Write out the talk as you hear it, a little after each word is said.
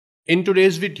In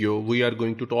today's video, we are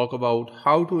going to talk about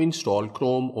how to install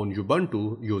Chrome on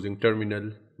Ubuntu using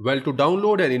terminal. Well, to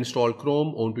download and install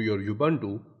Chrome onto your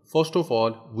Ubuntu, first of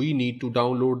all, we need to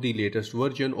download the latest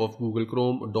version of Google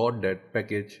Chrome.deb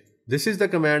package. This is the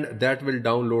command that will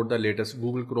download the latest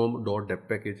Google Chrome.deb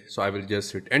package. So I will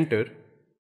just hit enter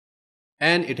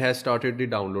and it has started the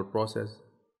download process.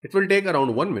 It will take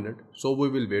around 1 minute, so we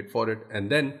will wait for it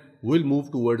and then we'll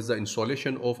move towards the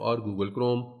installation of our Google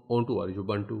Chrome onto our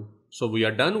Ubuntu. So we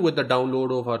are done with the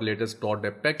download of our latest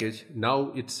 .deb package.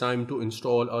 Now it's time to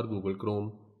install our Google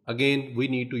Chrome. Again, we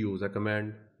need to use a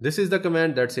command. This is the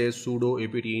command that says sudo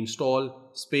apt install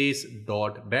space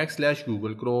dot backslash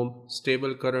Google Chrome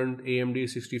stable current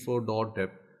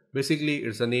amd64.deb. Basically,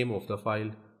 it's the name of the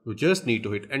file. You just need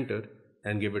to hit enter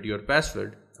and give it your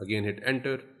password. Again, hit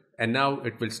enter. And now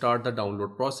it will start the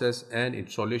download process and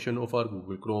installation of our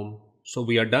Google Chrome. So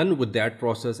we are done with that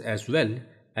process as well.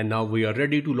 And now we are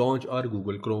ready to launch our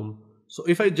Google Chrome. So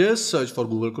if I just search for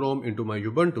Google Chrome into my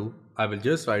Ubuntu, I will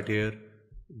just write here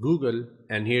Google,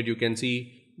 and here you can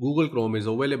see Google Chrome is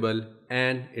available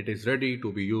and it is ready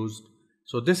to be used.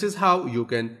 So this is how you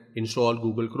can install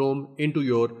Google Chrome into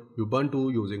your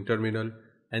Ubuntu using terminal.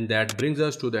 And that brings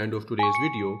us to the end of today's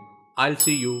video. I'll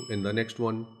see you in the next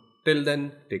one. Till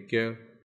then, take care.